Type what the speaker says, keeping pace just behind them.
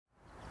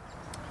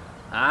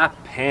Ah,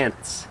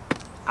 pants.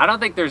 I don't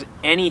think there's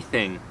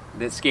anything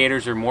that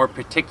skaters are more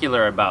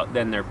particular about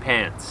than their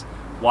pants.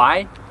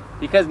 Why?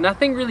 Because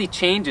nothing really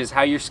changes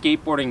how your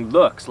skateboarding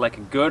looks like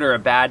a good or a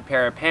bad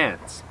pair of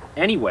pants.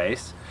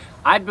 Anyways,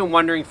 I've been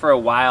wondering for a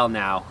while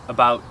now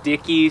about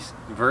Dickies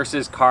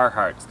versus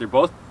Carhartts. They're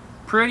both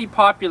pretty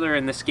popular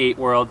in the skate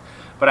world,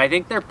 but I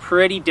think they're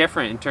pretty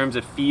different in terms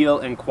of feel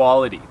and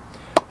quality.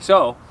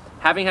 So,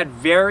 having had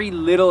very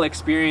little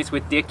experience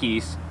with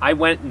Dickies, I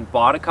went and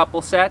bought a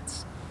couple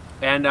sets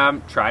and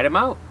tried them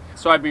out.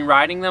 So I've been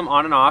riding them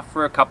on and off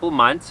for a couple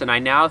months, and I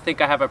now think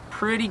I have a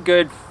pretty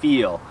good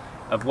feel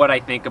of what I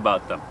think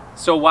about them.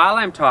 So while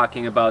I'm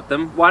talking about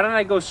them, why don't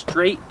I go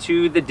straight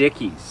to the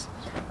Dickies?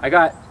 I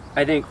got,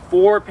 I think,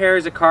 4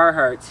 pairs of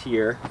Carhartts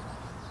here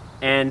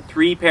and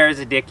 3 pairs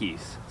of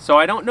Dickies. So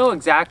I don't know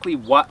exactly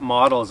what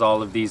models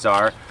all of these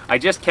are. I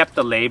just kept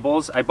the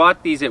labels. I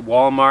bought these at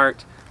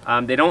Walmart.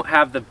 They don't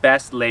have the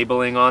best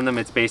labeling on them.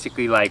 It's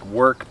basically like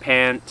work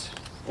pant,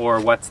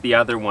 or what's the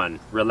other one?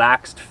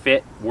 Relaxed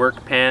fit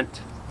work pant.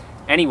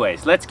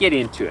 Anyways, let's get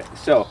into it.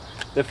 So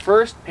the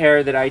first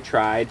pair that I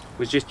tried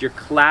was just your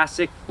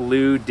classic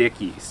blue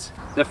Dickies.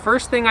 The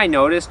first thing I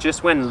noticed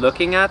just when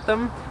looking at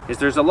them is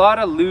there's a lot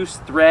of loose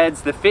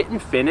threads. The fit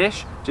and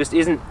finish just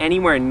isn't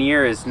anywhere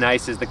near as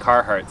nice as the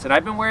Carhartts. And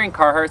I've been wearing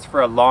Carhartts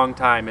for a long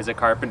time as a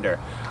carpenter.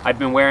 I've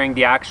been wearing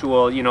the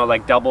actual, you know,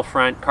 like double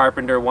front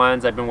carpenter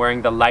ones. I've been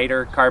wearing the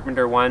lighter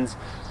carpenter ones.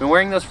 I've been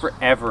wearing those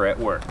forever at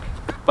work.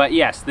 But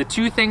yes, the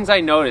 2 things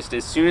I noticed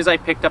as soon as I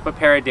picked up a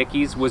pair of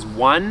Dickies was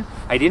 1,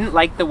 I didn't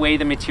like the way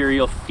the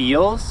material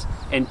feels,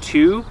 and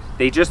 2,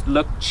 they just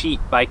look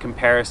cheap by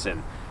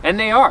comparison. And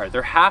they are.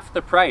 They're half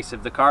the price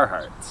of the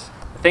Carhartts.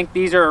 I think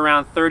these are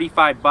around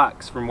 35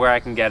 bucks from where I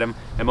can get them,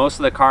 and most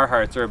of the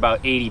Carhartts are about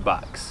 80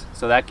 bucks.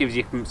 So that gives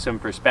you some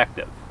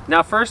perspective.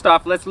 Now first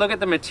off, let's look at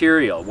the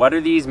material. What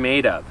are these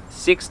made of?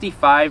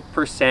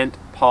 65%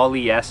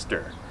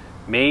 polyester,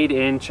 made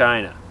in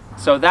China.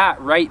 So that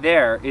right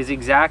there is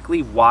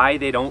exactly why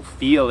they don't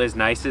feel as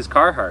nice as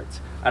Carhartts.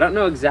 I don't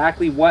know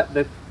exactly what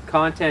the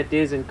content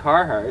is in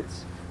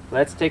Carhartts.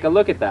 Let's take a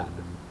look at that.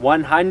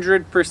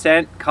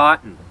 100%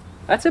 cotton.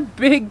 That's a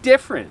big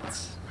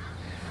difference.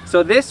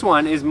 So this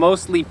one is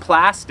mostly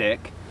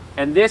plastic,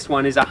 and this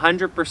one is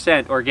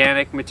 100%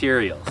 organic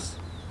materials.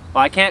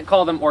 Well, I can't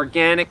call them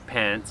organic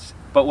pants,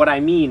 but what I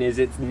mean is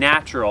it's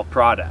natural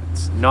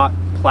products, not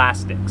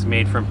plastics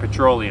made from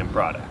petroleum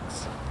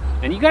products.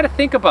 And you got to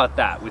think about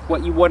that with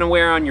what you want to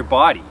wear on your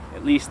body.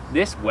 At least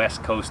this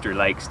West Coaster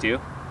likes to.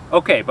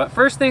 Okay, but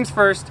first things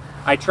first,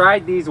 I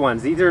tried these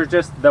ones. These are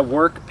just the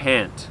work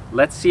pant.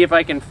 Let's see if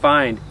I can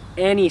find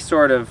any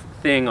sort of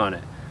thing on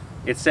it.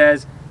 It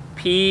says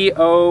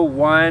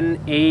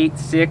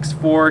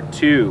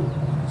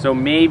P018642. So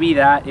maybe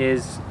that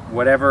is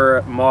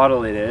whatever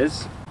model it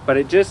is. But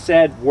it just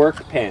said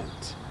work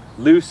pant,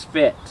 loose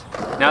fit.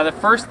 Now the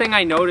first thing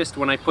I noticed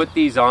when I put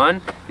these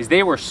on is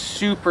they were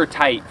super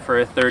tight for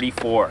a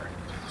 34.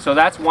 So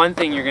that's one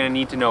thing you're gonna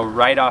need to know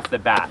right off the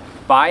bat.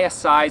 Buy a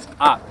size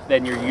up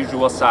than your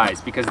usual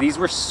size, because these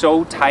were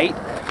so tight,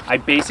 I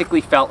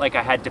basically felt like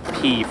I had to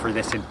pee for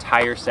this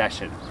entire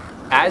session.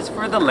 As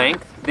for the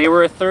length, they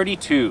were a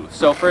 32.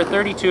 So for a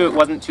 32, it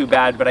wasn't too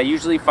bad, but I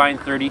usually find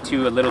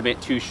 32 a little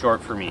bit too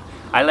short for me.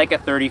 I like a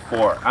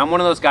 34. I'm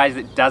one of those guys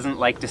that doesn't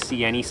like to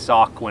see any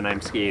sock when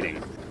I'm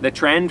skating. The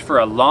trend for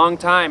a long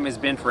time has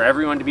been for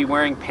everyone to be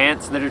wearing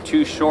pants that are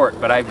too short,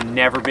 but I've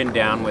never been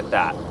down with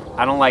that.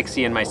 I don't like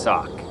seeing my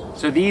sock.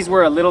 So these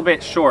were a little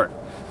bit short.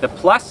 The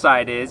plus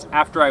side is,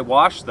 after I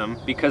washed them,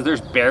 because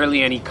there's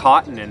barely any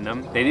cotton in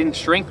them, they didn't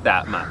shrink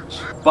that much.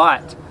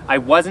 But I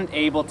wasn't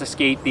able to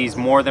skate these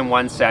more than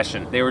one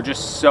session. They were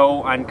just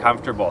so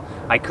uncomfortable.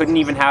 I couldn't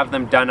even have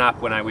them done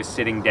up when I was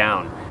sitting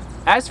down.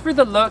 As for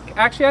the look,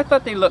 actually I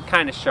thought they looked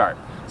kind of sharp.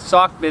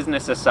 Sock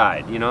business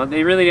aside, you know,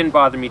 they really didn't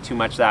bother me too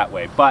much that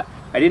way, but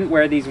I didn't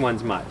wear these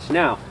ones much.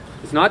 Now,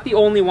 it's not the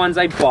only ones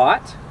I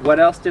bought. What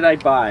else did I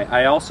buy?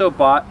 I also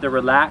bought the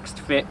relaxed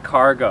fit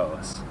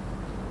cargos.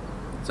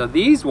 So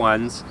these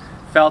ones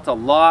felt a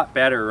lot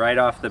better right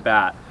off the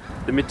bat.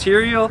 The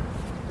material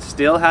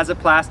still has a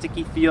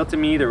plasticky feel to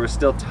me. There were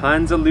still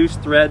tons of loose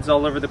threads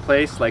all over the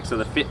place, like, so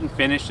the fit and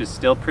finish is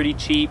still pretty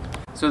cheap.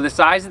 So the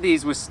size of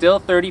these was still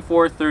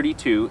 34,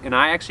 32, and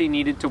I actually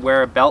needed to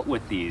wear a belt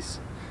with these.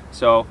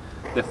 So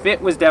the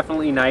fit was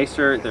definitely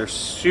nicer. They're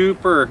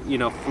super, you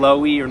know,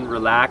 flowy and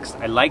relaxed.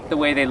 I like the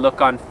way they look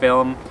on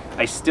film.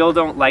 I still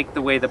don't like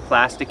the way the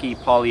plasticky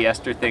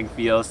polyester thing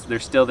feels. They're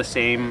still the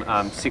same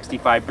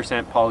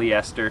 65%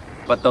 polyester,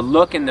 but the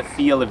look and the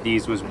feel of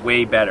these was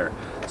way better.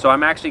 So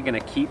I'm actually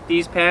gonna keep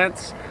these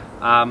pants.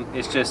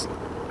 It's just,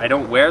 I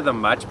don't wear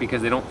them much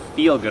because they don't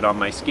feel good on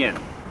my skin.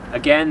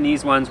 Again,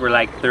 these ones were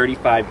like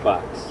 35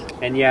 bucks.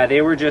 And yeah,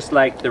 they were just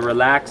like the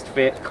relaxed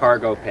fit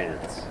cargo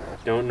pants.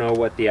 Don't know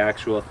what the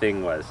actual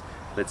thing was.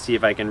 Let's see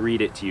if I can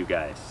read it to you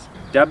guys.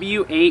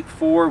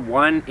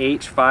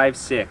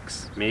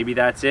 W841H56. Maybe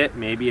that's it,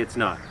 maybe it's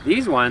not.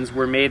 These ones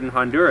were made in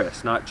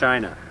Honduras, not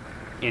China.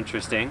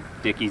 Interesting.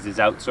 Dickies is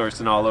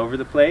outsourcing all over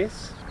the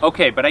place.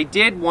 Okay, but I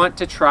did want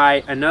to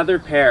try another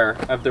pair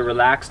of the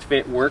Relaxed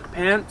Fit work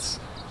pants,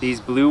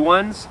 these blue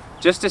ones,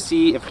 just to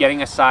see if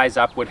getting a size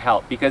up would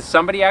help, because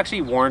somebody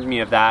actually warned me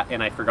of that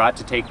and I forgot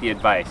to take the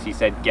advice. He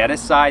said, get a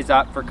size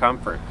up for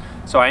comfort.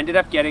 So I ended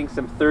up getting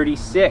some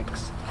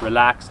 36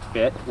 Relaxed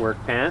Fit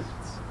work pants.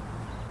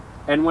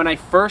 And when I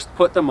first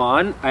put them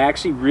on, I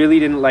actually really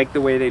didn't like the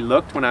way they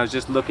looked when I was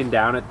just looking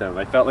down at them.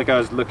 I felt like I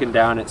was looking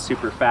down at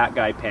super fat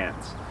guy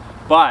pants.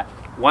 But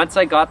once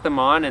I got them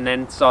on and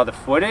then saw the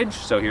footage,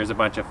 so here's a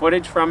bunch of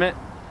footage from it.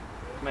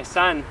 My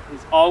son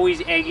is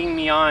always egging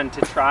me on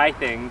to try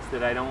things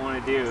that I don't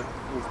want to do.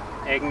 He's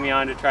egging me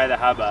on to try the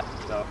hubba,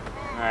 so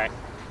alright,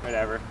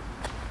 whatever.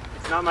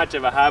 It's not much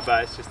of a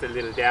hubba, it's just a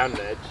little down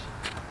ledge.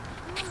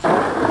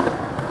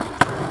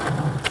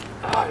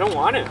 Oh, I don't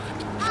want it.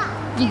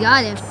 You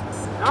got it.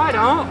 No, I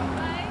don't.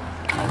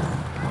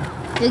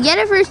 You'll get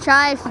it first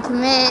try if you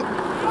commit.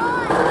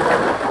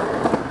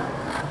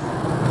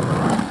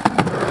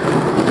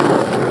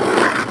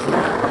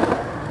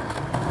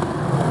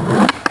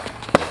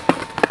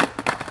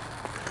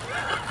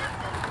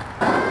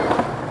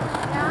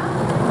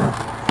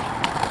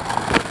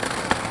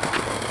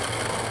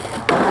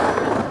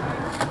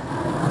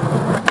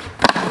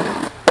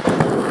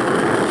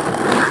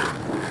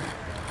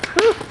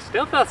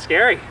 Still felt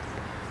scary.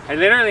 I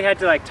literally had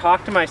to like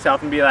talk to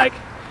myself and be like,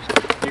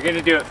 you're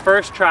gonna do it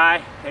first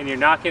try and you're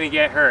not gonna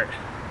get hurt.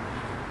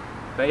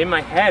 But in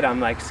my head, I'm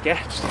like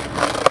sketched.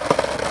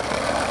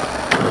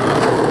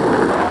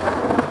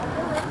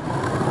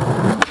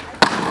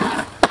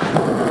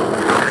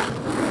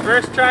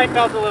 First try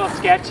felt a little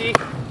sketchy,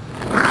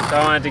 so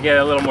I wanted to get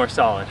a little more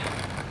solid.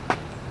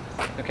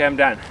 Okay, I'm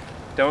done.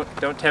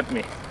 Don't tempt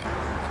me.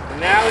 And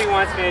now he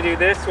wants me to do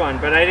this one,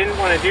 but I didn't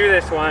want to do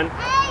this one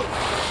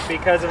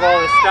because of all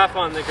the stuff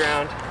on the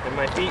ground and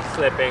my feet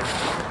slipping.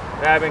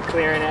 But I've been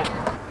clearing it.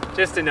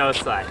 Just a nose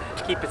slide.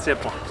 Keep it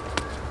simple.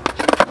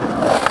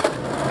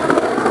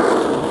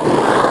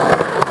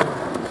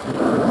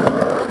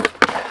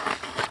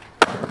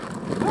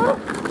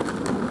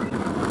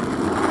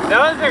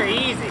 Those are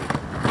easy.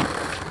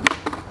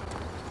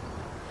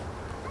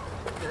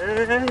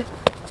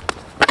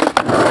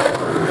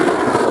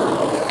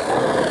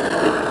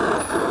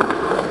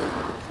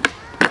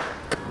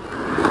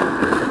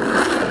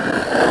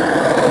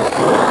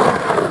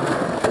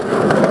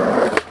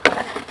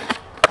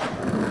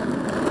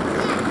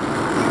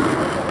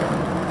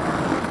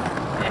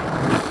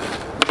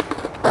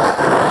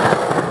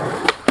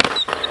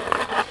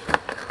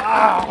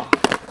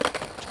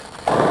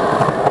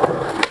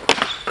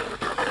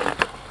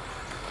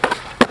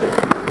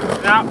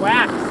 Not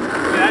waxed.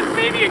 That's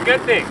maybe a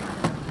good thing.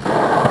 Oh,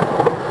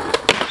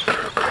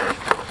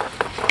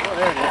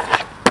 there it is.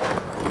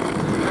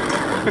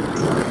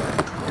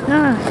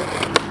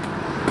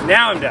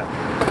 Now I'm done.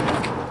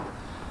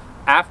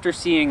 After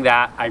seeing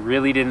that, I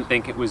really didn't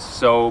think it was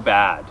so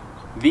bad.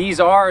 These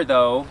are,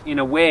 though, in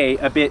a way,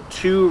 a bit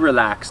too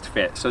relaxed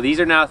fit. So these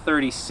are now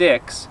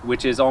 36,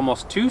 which is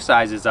almost 2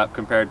 sizes up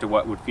compared to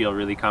what would feel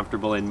really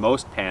comfortable in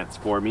most pants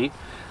for me.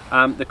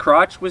 The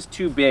crotch was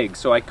too big,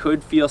 so I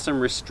could feel some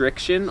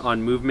restriction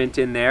on movement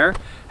in there.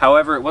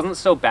 However, it wasn't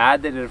so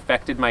bad that it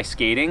affected my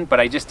skating, but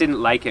I just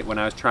didn't like it when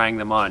I was trying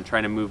them on,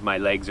 trying to move my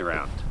legs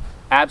around.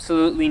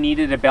 Absolutely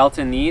needed a belt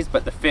in these,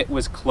 but the fit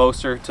was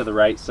closer to the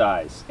right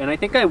size. And I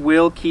think I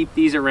will keep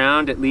these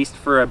around at least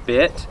for a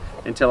bit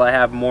until I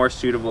have more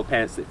suitable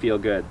pants that feel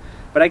good.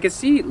 But I could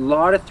see a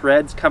lot of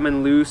threads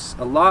coming loose,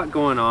 a lot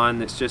going on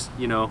that's just,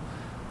 you know,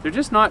 they're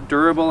just not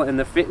durable, and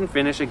the fit and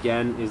finish,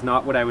 again, is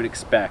not what I would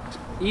expect.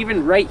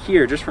 Even right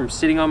here, just from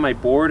sitting on my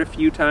board a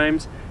few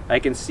times, I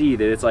can see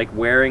that it's like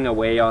wearing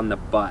away on the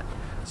butt.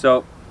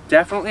 So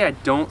definitely I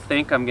don't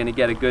think I'm gonna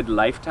get a good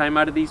lifetime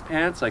out of these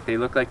pants. Like, they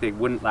look like they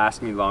wouldn't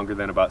last me longer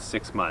than about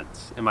 6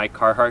 months. And my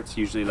Carhartts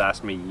usually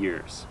last me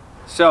years.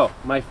 So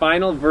my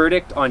final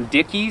verdict on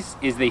Dickies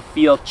is they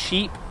feel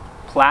cheap,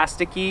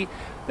 plasticky.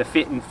 The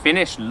fit and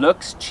finish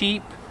looks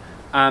cheap.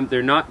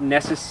 They're not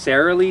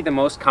necessarily the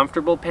most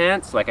comfortable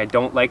pants. Like, I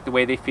don't like the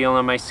way they feel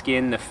on my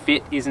skin. The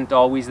fit isn't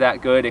always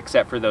that good,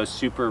 except for those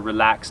super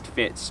relaxed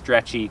fit,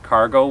 stretchy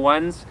cargo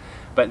ones.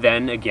 But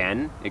then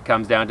again, it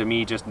comes down to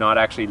me just not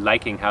actually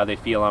liking how they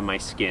feel on my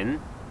skin.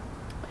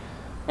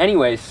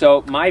 Anyways,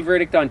 so my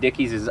verdict on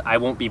Dickies is I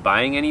won't be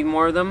buying any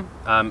more of them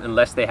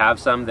unless they have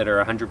some that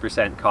are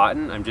 100%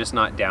 cotton. I'm just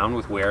not down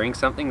with wearing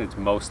something that's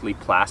mostly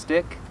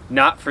plastic.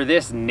 Not for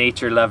this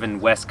nature-loving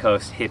West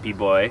Coast hippie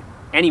boy.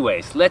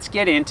 Anyways, let's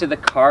get into the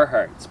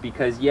Carhartts,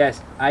 because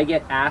yes, I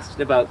get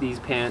asked about these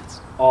pants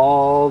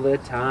all the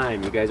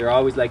time. You guys are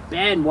always like,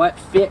 Ben, what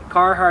fit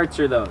Carhartts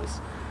are those?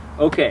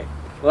 Okay,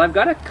 well, I've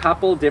got a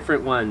couple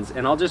different ones,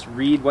 and I'll just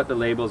read what the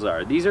labels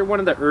are. These are one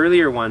of the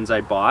earlier ones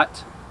I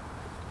bought.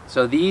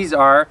 So these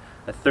are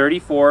a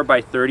 34 by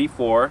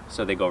 34,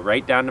 so they go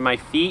right down to my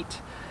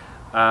feet.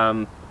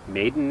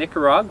 Made in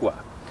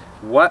Nicaragua.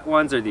 What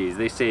ones are these?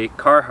 They say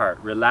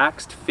Carhartt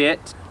Relaxed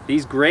Fit.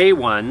 These gray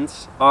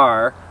ones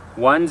are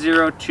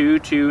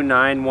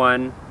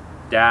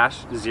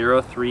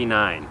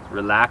 102291-039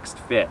 Relaxed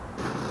Fit.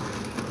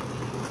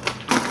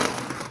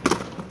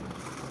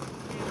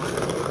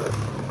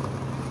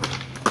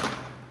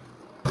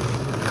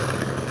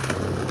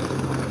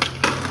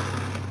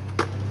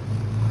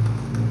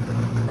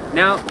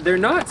 Now, they're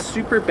not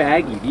super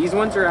baggy. These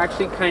ones are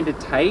actually kind of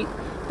tight,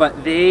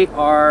 but they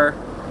are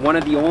one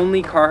of the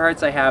only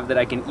Carhartts I have that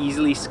I can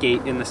easily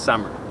skate in the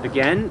summer.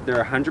 Again,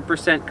 they're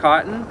 100%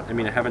 cotton. I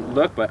mean, I haven't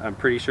looked, but I'm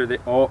pretty sure they,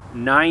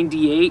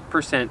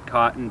 98%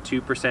 cotton,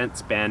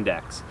 2%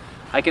 spandex.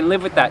 I can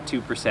live with that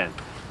 2%.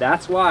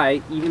 That's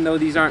why, even though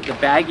these aren't the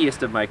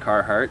baggiest of my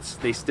Carhartts,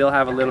 they still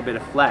have a little bit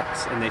of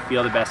flex and they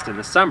feel the best in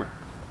the summer.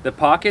 The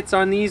pockets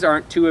on these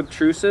aren't too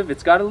obtrusive.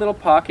 It's got a little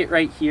pocket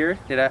right here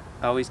that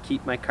I always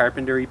keep my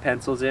carpentry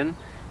pencils in.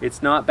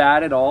 It's not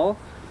bad at all.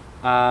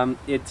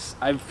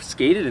 I've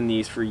skated in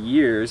these for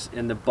years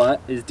and the butt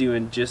is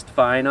doing just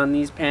fine on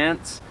these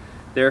pants.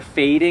 They're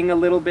fading a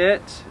little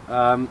bit,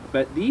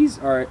 but these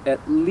are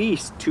at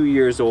least 2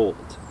 years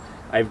old.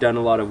 I've done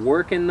a lot of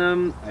work in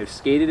them. I've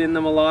skated in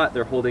them a lot.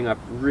 They're holding up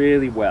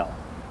really well.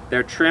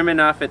 They're trim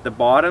enough at the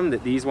bottom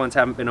that these ones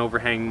haven't been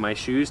overhanging my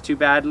shoes too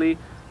badly.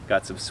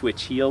 Got some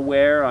switch heel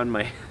wear on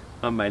my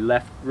my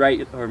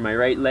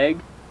right leg.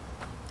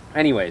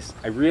 Anyways,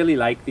 I really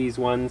like these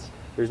ones.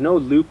 There's no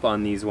loop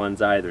on these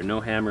ones either,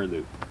 no hammer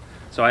loop.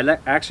 So I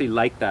actually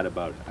like that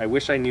about it. I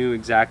wish I knew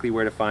exactly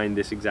where to find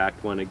this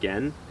exact one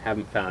again.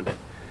 Haven't found it.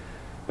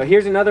 But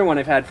here's another one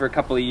I've had for a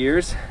couple of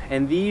years,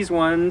 and these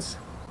ones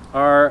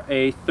are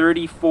a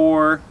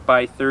 34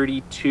 by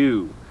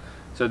 32.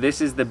 So this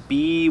is the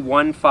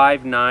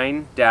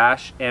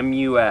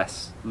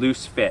B159-MUS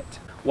loose fit.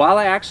 While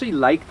I actually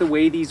like the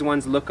way these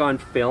ones look on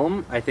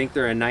film, I think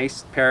they're a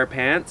nice pair of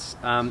pants.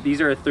 These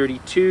are a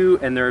 32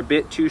 and they're a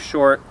bit too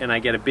short and I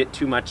get a bit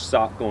too much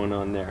sock going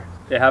on there.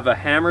 They have a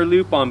hammer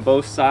loop on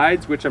both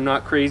sides, which I'm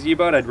not crazy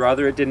about. I'd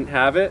rather it didn't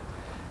have it.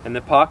 And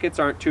the pockets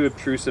aren't too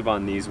obtrusive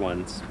on these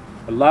ones.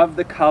 I love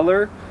the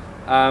color.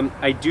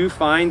 I do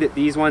find that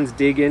these ones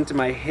dig into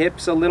my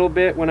hips a little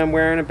bit when I'm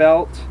wearing a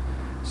belt.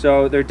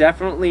 So they're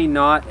definitely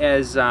not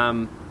as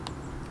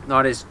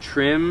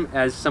trim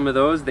as some of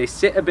those. They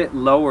sit a bit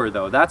lower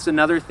though. That's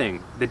another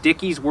thing. The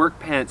Dickies work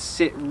pants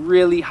sit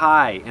really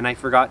high and I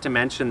forgot to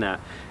mention that.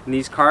 And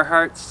these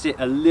Carhartts sit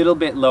a little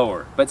bit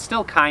lower, but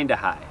still kind of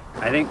high.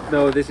 I think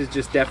though this is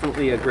just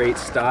definitely a great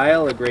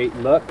style, a great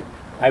look.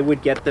 I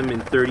would get them in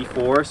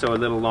 34, so a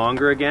little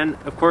longer again.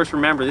 Of course,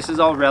 remember, this is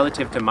all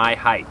relative to my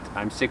height.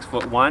 I'm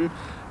 6'1",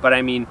 but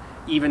I mean,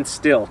 even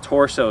still,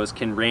 torsos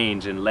can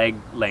range and leg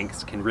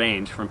lengths can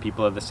range from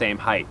people of the same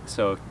height.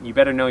 So you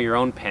better know your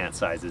own pant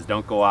sizes,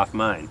 don't go off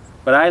mine.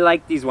 But I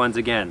like these ones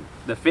again.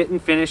 The fit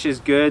and finish is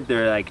good.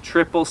 They're like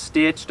triple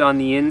stitched on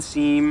the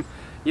inseam.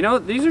 You know,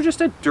 these are just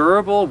a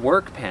durable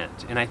work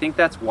pant. And I think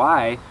that's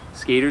why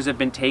skaters have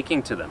been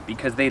taking to them,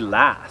 because they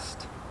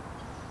last.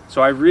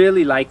 So I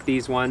really like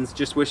these ones,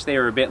 just wish they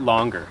were a bit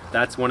longer.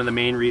 That's one of the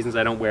main reasons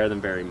I don't wear them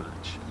very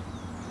much.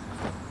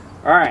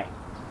 All right,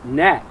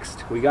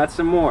 next, we got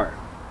some more.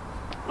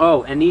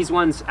 Oh, and these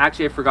ones,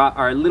 actually I forgot,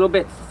 are a little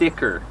bit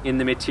thicker in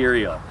the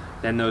material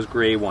than those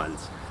gray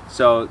ones.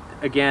 So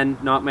again,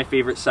 not my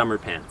favorite summer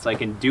pants. I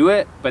can do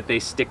it, but they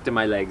stick to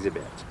my legs a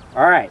bit.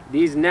 All right,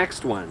 these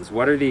next ones,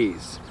 what are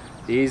these?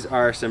 These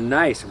are some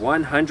nice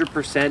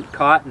 100%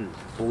 cotton,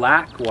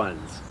 black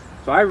ones.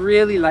 So I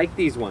really like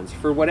these ones.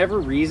 For whatever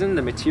reason,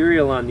 the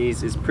material on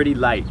these is pretty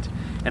light.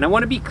 And I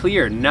want to be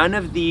clear, none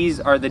of these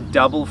are the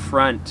double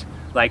front,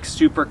 like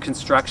super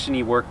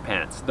construction-y work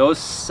pants. Those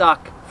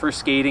suck for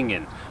skating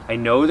in. I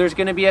know there's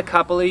going to be a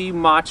couple of you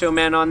macho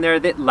men on there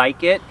that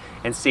like it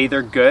and say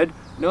they're good.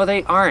 No,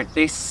 they aren't.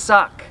 They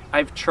suck.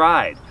 I've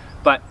tried.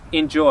 But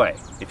enjoy.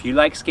 If you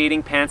like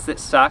skating pants that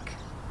suck,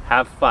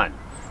 have fun.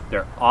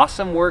 They're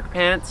awesome work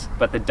pants,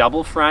 but the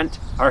double front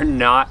are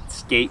not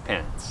skate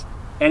pants.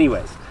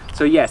 Anyways.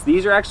 So yes,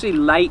 these are actually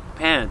light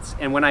pants,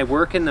 and when I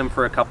work in them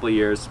for a couple of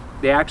years,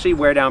 they actually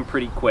wear down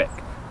pretty quick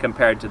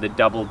compared to the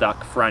double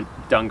duck front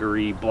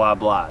dungaree blah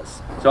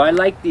blahs. So I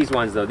like these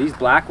ones though. These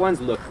black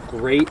ones look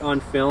great on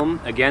film.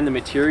 Again, the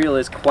material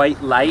is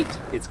quite light.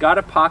 It's got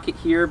a pocket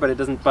here, but it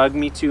doesn't bug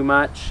me too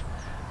much.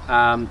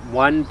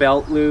 One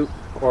belt loop,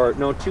 or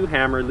no, 2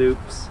 hammer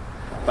loops.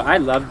 But I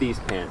love these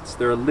pants.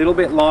 They're a little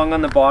bit long on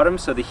the bottom,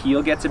 so the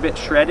heel gets a bit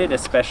shredded,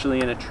 especially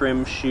in a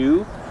trim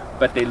shoe.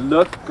 But they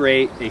look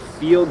great, they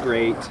feel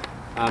great.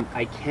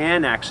 I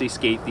can actually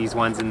skate these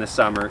ones in the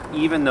summer,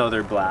 even though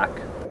they're black.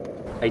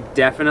 I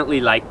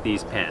definitely like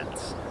these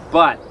pants,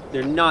 but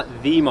they're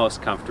not the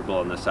most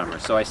comfortable in the summer,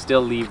 so I still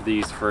leave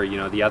these for, you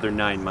know, the other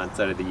 9 months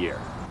out of the year.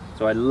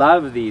 So I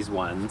love these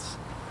ones.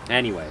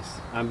 Anyways,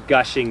 I'm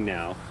gushing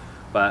now,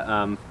 but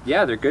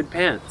yeah, they're good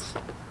pants.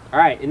 All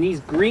right, and these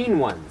green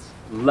ones,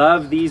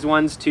 love these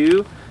ones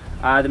too.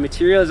 The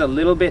material is a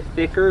little bit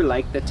thicker,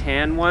 like the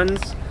tan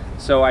ones.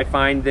 So I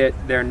find that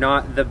they're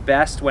not the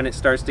best when it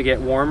starts to get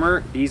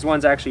warmer. These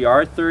ones actually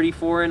are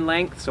 34 in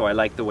length, so I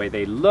like the way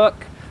they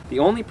look. The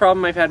only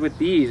problem I've had with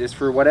these is,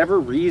 for whatever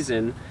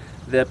reason,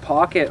 the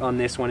pocket on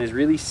this one is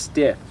really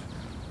stiff.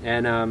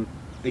 And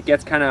it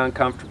gets kind of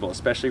uncomfortable,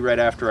 especially right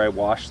after I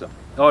wash them.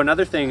 Oh,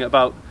 another thing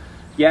about,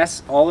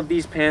 yes, all of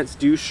these pants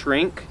do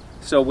shrink.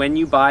 So when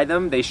you buy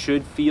them, they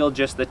should feel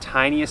just the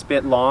tiniest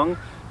bit long.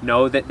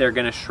 Know that they're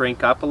gonna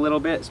shrink up a little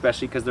bit,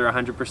 especially because they're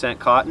 100%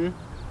 cotton.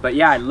 But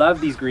yeah, I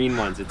love these green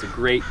ones. It's a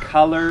great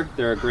color.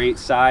 They're a great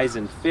size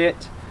and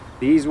fit.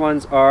 These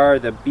ones are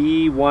the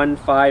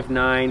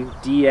B159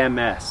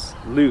 DMS,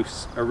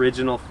 loose,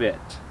 original fit.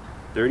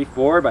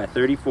 34 by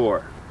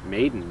 34,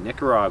 made in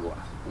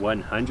Nicaragua,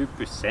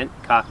 100%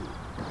 cotton.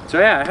 So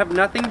yeah, I have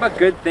nothing but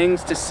good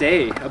things to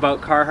say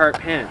about Carhartt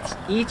pants.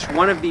 Each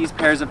one of these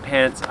pairs of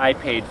pants I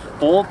paid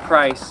full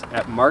price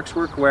at Mark's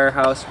Work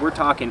Warehouse. We're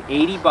talking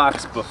 80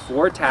 bucks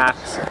before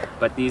tax,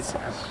 but these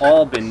have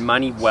all been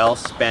money well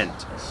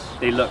spent.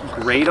 They look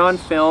great on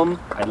film.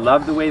 I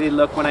love the way they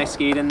look when I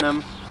skate in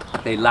them.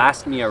 They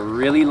last me a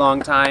really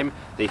long time.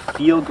 They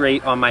feel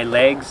great on my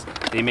legs.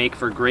 They make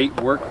for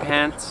great work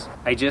pants.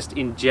 I just,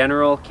 in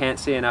general, can't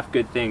say enough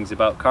good things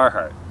about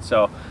Carhartt.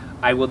 So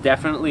I would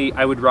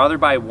rather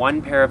buy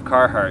one pair of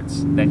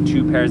Carhartts than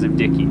two pairs of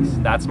Dickies.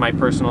 That's my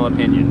personal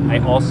opinion. I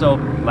also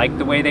like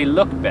the way they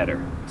look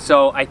better.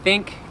 So I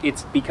think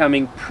it's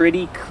becoming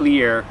pretty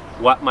clear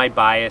what my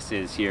bias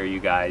is here, you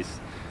guys.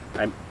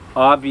 I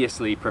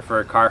obviously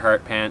prefer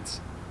Carhartt pants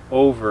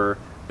over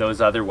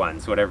those other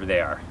ones, whatever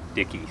they are,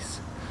 Dickies.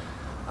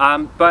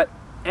 But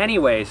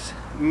anyways,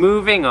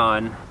 moving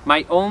on,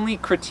 my only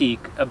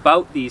critique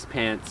about these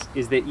pants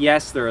is that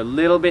yes, they're a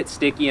little bit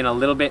sticky and a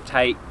little bit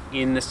tight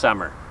in the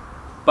summer,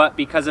 but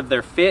because of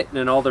their fit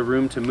and all the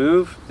room to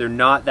move, they're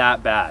not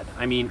that bad.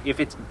 I mean, if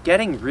it's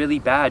getting really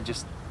bad,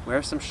 just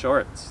wear some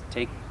shorts.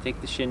 Take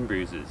the shin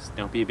bruises.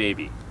 Don't be a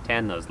baby.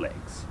 Tan those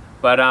legs.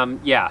 But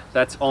yeah,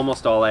 that's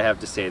almost all I have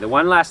to say. The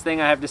one last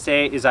thing I have to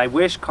say is I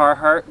wish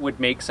Carhartt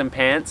would make some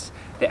pants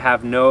that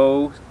have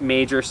no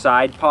major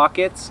side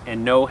pockets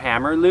and no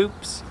hammer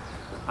loops,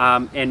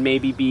 and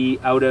maybe be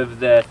out of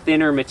the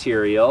thinner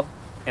material,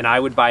 and I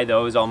would buy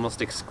those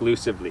almost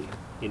exclusively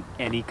in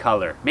any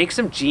color. Make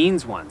some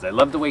jeans ones. I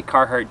love the way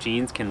Carhartt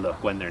jeans can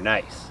look when they're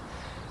nice.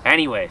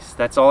 Anyways,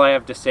 that's all I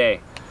have to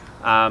say.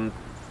 On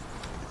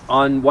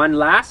one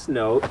last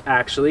note,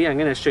 actually, I'm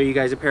gonna show you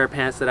guys a pair of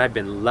pants that I've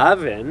been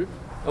loving.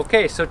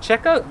 Okay, so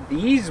check out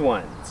these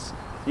ones.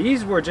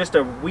 These were just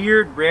a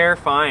weird, rare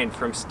find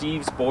from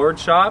Steve's board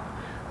shop.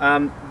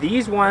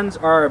 These ones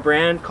are a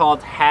brand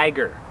called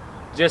Hager.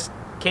 Just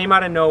came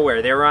out of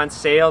nowhere. They were on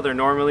sale. They're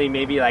normally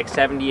maybe like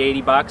 70,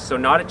 80 bucks, so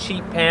not a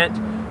cheap pant.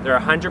 They're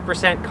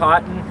 100%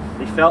 cotton.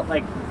 They felt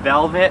like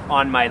velvet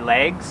on my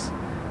legs.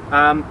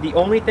 The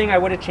only thing I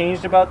would have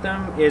changed about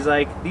them is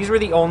like, these were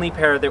the only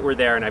pair that were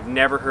there and I've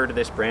never heard of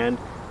this brand.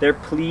 They're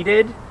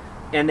pleated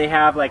and they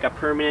have like a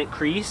permanent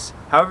crease.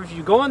 However, if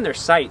you go on their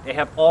site, they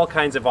have all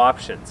kinds of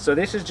options. So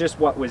this is just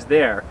what was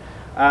there.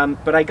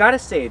 But I gotta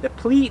say, the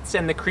pleats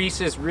and the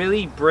creases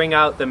really bring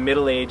out the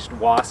middle-aged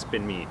wasp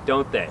in me,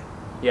 don't they?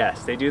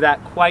 Yes, they do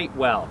that quite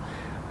well.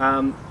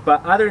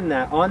 But other than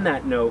that, on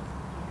that note,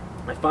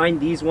 I find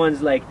these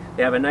ones, like,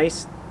 they have a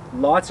nice,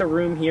 lots of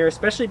room here,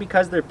 especially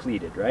because they're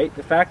pleated, right?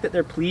 The fact that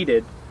they're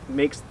pleated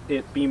makes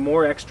it be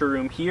more extra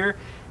room here,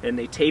 and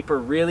they taper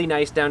really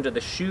nice down to the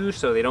shoe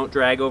so they don't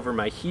drag over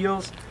my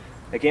heels.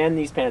 Again,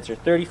 these pants are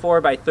 34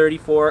 by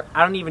 34.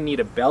 I don't even need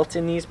a belt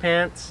in these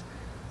pants.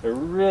 They're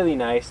really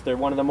nice. They're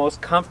one of the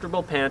most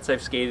comfortable pants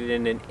I've skated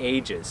in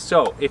ages.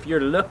 So if you're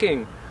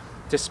looking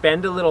to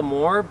spend a little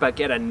more but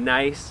get a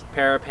nice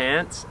pair of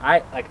pants,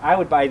 I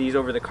would buy these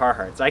over the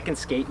Carhartts. I can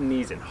skate in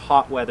these in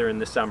hot weather in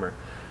the summer.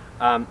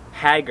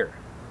 Hager,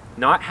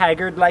 not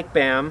haggard like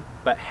Bam,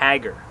 but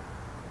Hager.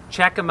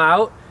 Check them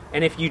out,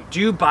 and if you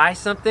do buy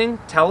something,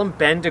 tell them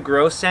Ben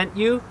Degros sent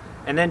you,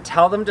 and then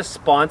tell them to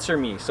sponsor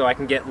me so I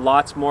can get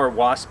lots more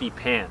waspy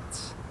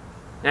pants.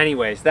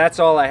 Anyways, that's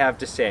all I have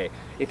to say.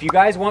 If you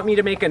guys want me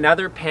to make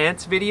another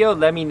pants video,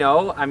 let me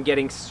know. I'm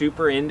getting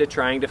super into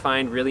trying to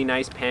find really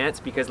nice pants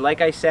because,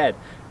 like I said,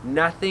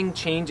 nothing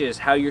changes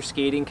how your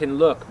skating can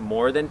look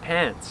more than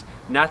pants.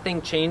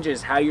 Nothing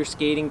changes how your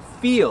skating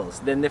feels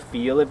than the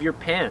feel of your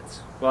pants.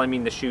 Well, I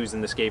mean, the shoes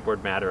and the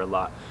skateboard matter a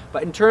lot.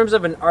 But in terms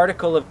of an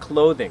article of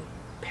clothing,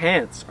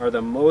 pants are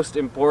the most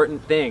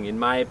important thing, in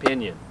my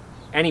opinion.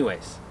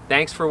 Anyways,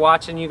 thanks for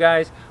watching, you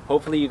guys.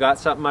 Hopefully you got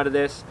something out of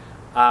this.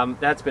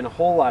 That's been a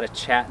whole lot of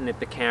chatting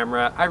at the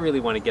camera. I really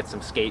want to get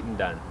some skating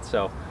done.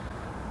 So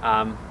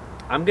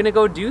I'm gonna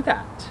go do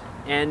that.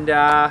 And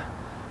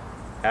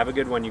have a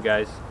good one, you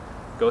guys.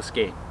 Go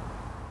skate.